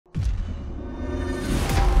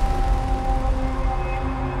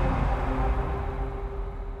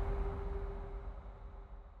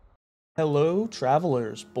Hello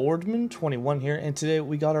travelers, Boardman21 here, and today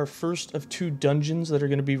we got our first of two dungeons that are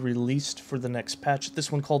going to be released for the next patch.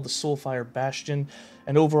 This one called the Soulfire Bastion,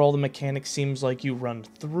 and overall the mechanic seems like you run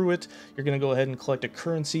through it. You're going to go ahead and collect a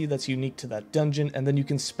currency that's unique to that dungeon, and then you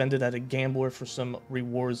can spend it at a gambler for some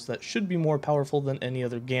rewards that should be more powerful than any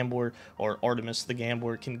other gambler or Artemis the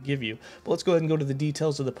gambler can give you. But let's go ahead and go to the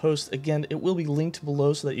details of the post. Again, it will be linked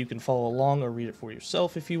below so that you can follow along or read it for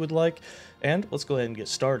yourself if you would like. And let's go ahead and get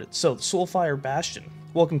started. So, the Soulfire Bastion.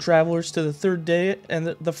 Welcome travelers to the third day and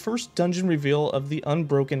the first dungeon reveal of the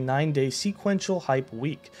unbroken 9-day sequential hype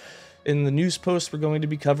week. In the news post, we're going to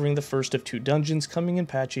be covering the first of two dungeons coming in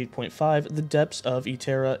patch 8.5, the depths of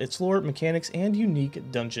Eterra, its lore, mechanics, and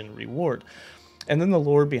unique dungeon reward. And then the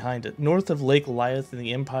lore behind it. North of Lake Lyeth in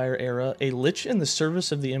the Empire era, a lich in the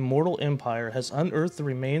service of the Immortal Empire has unearthed the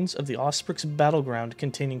remains of the Osprix battleground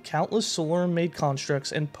containing countless Soulfire-made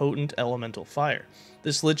constructs and potent elemental fire.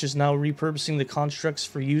 This lich is now repurposing the constructs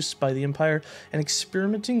for use by the Empire and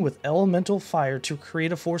experimenting with elemental fire to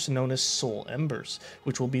create a force known as Soul Embers,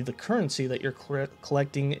 which will be the currency that you're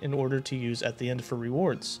collecting in order to use at the end for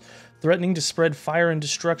rewards. Threatening to spread fire and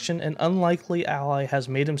destruction, an unlikely ally has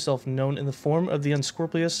made himself known in the form of the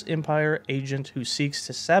unscrupulous Empire agent who seeks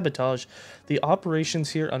to sabotage the operations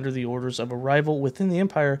here under the orders of a rival within the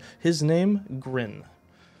Empire, his name, 𝐁𝐮𝐲.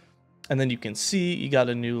 And then you can see you got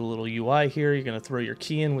a new little UI here. You're going to throw your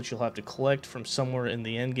key in, which you'll have to collect from somewhere in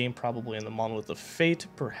the end game, probably in the Monolith of Fate,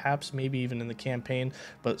 perhaps maybe even in the campaign,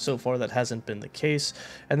 but so far that hasn't been the case.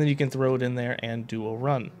 And then you can throw it in there and do a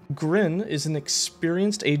run. 𝐁𝐮𝐲 is an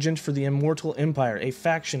experienced agent for the Immortal Empire, a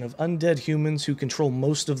faction of undead humans who control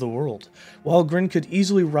most of the world. While 𝐁𝐮𝐲 could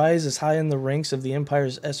easily rise as high in the ranks of the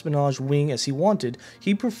Empire's espionage wing as he wanted,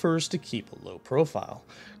 he prefers to keep a low profile.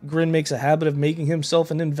 𝐁𝐮𝐲 makes a habit of making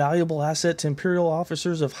himself an invaluable asset to Imperial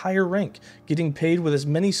officers of higher rank, getting paid with as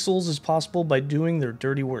many souls as possible by doing their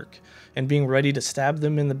dirty work, and being ready to stab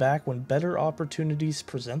them in the back when better opportunities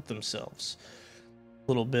present themselves.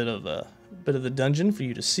 A little bit of the dungeon for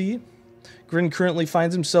you to see. 𝐁𝐿 currently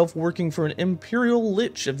finds himself working for an Imperial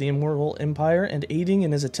Lich of the Immortal Empire and aiding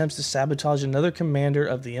in his attempts to sabotage another commander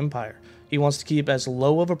of the Empire. He wants to keep as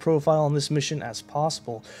low of a profile on this mission as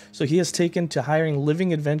possible, so he has taken to hiring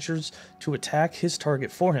living adventurers to attack his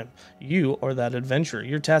target for him. You are that adventurer.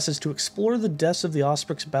 Your task is to explore the depths of the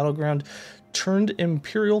Osprix battleground turned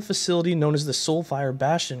Imperial facility known as the Soulfire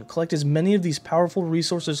Bastion, collect as many of these powerful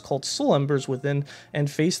resources called Soul Embers within,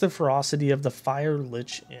 and face the ferocity of the Fire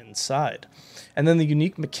Lich inside. And then the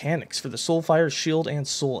unique mechanics for the Soulfire Shield and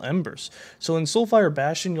Soul Embers. So in Soulfire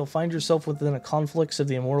Bastion, you'll find yourself within a conflicts of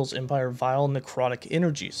the Immortals Empire vile necrotic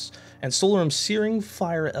energies, and Solarum's searing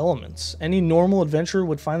fire elements. Any normal adventurer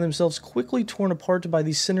would find themselves quickly torn apart by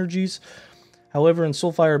these synergies. However, in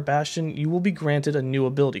Soulfire Bastion, you will be granted a new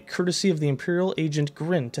ability, courtesy of the Imperial agent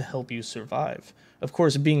𝐁𝐿 to help you survive. Of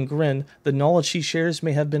course, being 𝐁𝐿, the knowledge he shares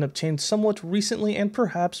may have been obtained somewhat recently and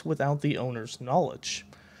perhaps without the owner's knowledge.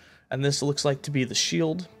 And this looks like to be the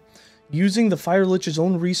shield. Using the Fire Lich's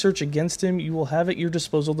own research against him, you will have at your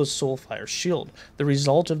disposal the Soulfire Shield. The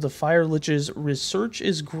result of the Fire Lich's research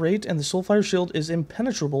is great, and the Soulfire Shield is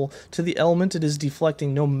impenetrable to the element it is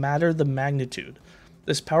deflecting, no matter the magnitude.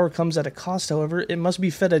 This power comes at a cost, however. It must be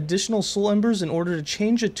fed additional Soul Embers in order to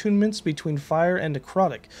change attunements between fire and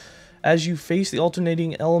necrotic. As you face the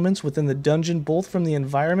alternating elements within the dungeon, both from the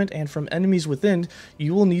environment and from enemies within,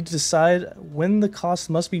 you will need to decide when the cost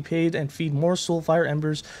must be paid and feed more Soulfire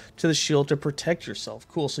Embers to the shield to protect yourself.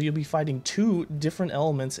 Cool, so you'll be fighting two different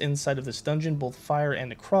elements inside of this dungeon, both fire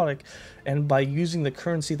and necrotic, and by using the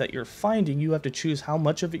currency that you're finding, you have to choose how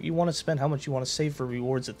much of it you want to spend, how much you want to save for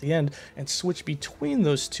rewards at the end, and switch between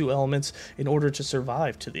those two elements in order to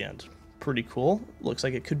survive to the end. Pretty cool. Looks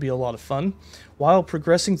like it could be a lot of fun. While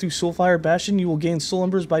progressing through Soulfire Bastion, you will gain Soul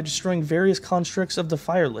Embers by destroying various constructs of the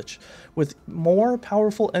Fire Lich, with more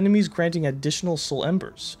powerful enemies granting additional Soul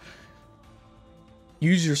Embers.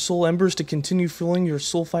 Use your Soul Embers to continue filling your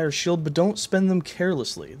Soulfire Shield, but don't spend them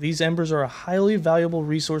carelessly. These Embers are a highly valuable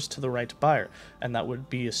resource to the right buyer, and that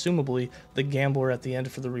would be, assumably, the gambler at the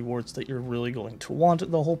end for the rewards that you're really going to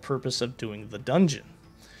want, the whole purpose of doing the dungeon.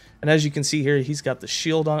 And as you can see here, he's got the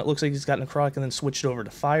shield on it. Looks like he's got necrotic and then switched over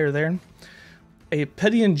to fire there. A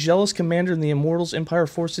petty and jealous commander in the Immortals Empire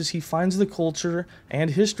forces, he finds the culture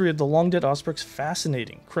and history of the long-dead Osprix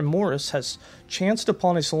fascinating. Cremoris has chanced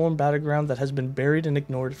upon a solar battleground that has been buried and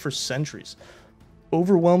ignored for centuries.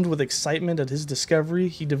 Overwhelmed with excitement at his discovery,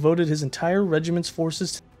 he devoted his entire regiment's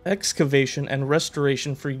forces to excavation and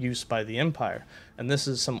restoration for use by the Empire. And this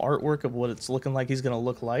is some artwork of what it's looking like he's going to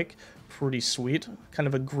look like. Pretty sweet. Kind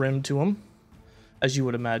of a grim to him. as you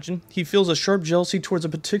would imagine. He feels a sharp jealousy towards a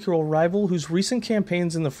particular rival whose recent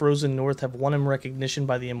campaigns in the Frozen North have won him recognition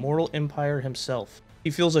by the Immortal Empire himself. He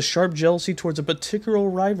feels a sharp jealousy towards a particular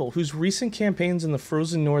rival whose recent campaigns in the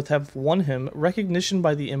Frozen North have won him recognition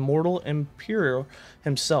by the Immortal Empire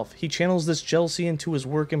himself. He channels this jealousy into his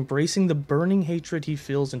work, embracing the burning hatred he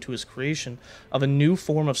feels into his creation of a new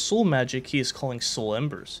form of soul magic he is calling Soul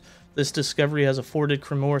Embers. This discovery has afforded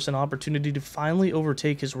𝐁𝐿 an opportunity to finally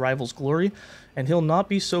overtake his rival's glory, and he'll not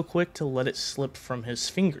be so quick to let it slip from his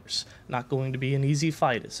fingers. Not going to be an easy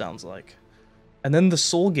fight, it sounds like. And then the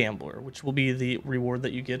Soul Gambler, which will be the reward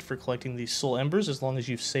that you get for collecting these Soul Embers as long as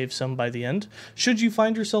you save some by the end. Should you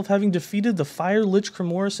find yourself having defeated the Fire Lich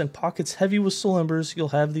𝐁𝐿 and pockets heavy with Soul Embers, you'll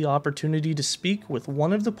have the opportunity to speak with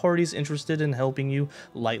one of the parties interested in helping you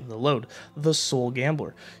lighten the load, the Soul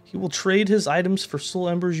Gambler. He will trade his items for Soul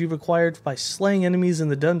Embers you've acquired by slaying enemies in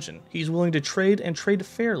the dungeon. He's willing to trade and trade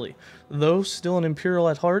fairly. Though still an Imperial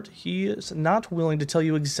at heart, he is not willing to tell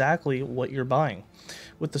you exactly what you're buying.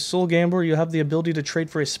 With the Soul Gambler, you have the ability to trade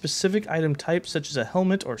for a specific item type, such as a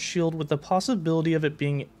helmet or shield, with the possibility of it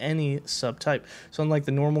being any subtype. So unlike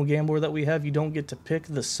the normal Gambler that we have, you don't get to pick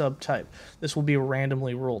the subtype. This will be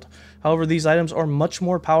randomly rolled. However, these items are much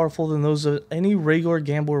more powerful than those that any regular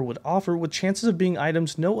Gambler would offer, with chances of being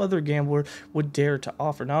items no other Gambler would dare to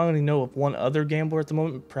offer. Now I only know of one other Gambler at the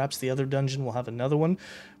moment, perhaps the other dungeon will have another one,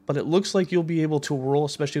 but it looks like you'll be able to roll,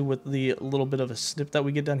 especially with the little bit of a snip that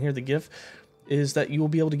we get down here, the GIF, is that you will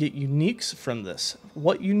be able to get uniques from this.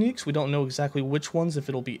 What uniques? We don't know exactly which ones, if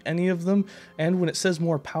it'll be any of them. And when it says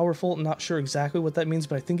more powerful, not sure exactly what that means,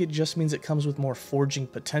 but I think it just means it comes with more forging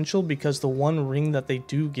potential, because the one ring that they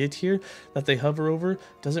do get here, that they hover over,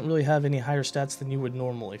 doesn't really have any higher stats than you would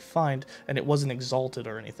normally find, and it wasn't exalted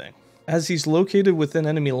or anything. As he's located within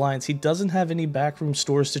enemy lines, he doesn't have any backroom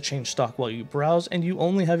stores to change stock while you browse, and you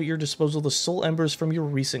only have at your disposal the Soul Embers from your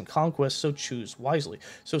recent conquest, so choose wisely.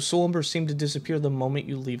 So Soul Embers seem to disappear the moment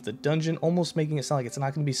you leave the dungeon, almost making it sound like it's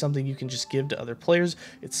not going to be something you can just give to other players.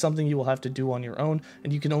 It's something you will have to do on your own,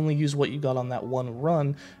 and you can only use what you got on that one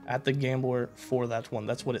run at the Gambler for that one.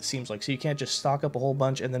 That's what it seems like. So you can't just stock up a whole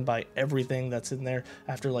bunch and then buy everything that's in there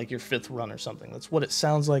after like your 5th run or something. That's what it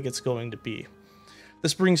sounds like it's going to be.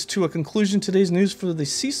 This brings to a conclusion today's news for the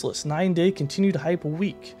ceaseless 9-day continued hype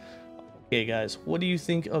week. Okay guys, what do you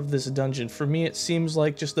think of this dungeon? For me, it seems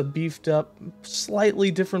like just a beefed up, slightly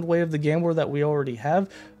different way of the Gambler that we already have.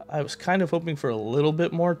 I was kind of hoping for a little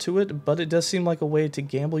bit more to it, but it does seem like a way to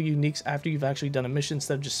gamble uniques after you've actually done a mission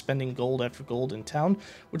instead of just spending gold after gold in town,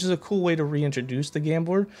 which is a cool way to reintroduce the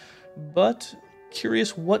Gambler. But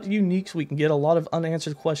curious what uniques we can get. A lot of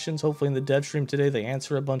unanswered questions. Hopefully in the dev stream today they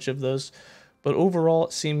answer a bunch of those. But overall,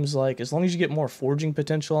 it seems like as long as you get more forging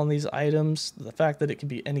potential on these items, the fact that it can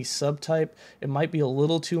be any subtype, it might be a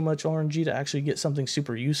little too much RNG to actually get something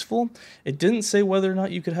super useful. It didn't say whether or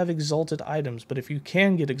not you could have exalted items, but if you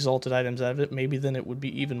can get exalted items out of it, maybe then it would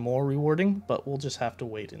be even more rewarding, but we'll just have to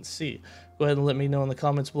wait and see. Go ahead and let me know in the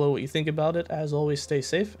comments below what you think about it. As always, stay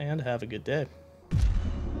safe and have a good day.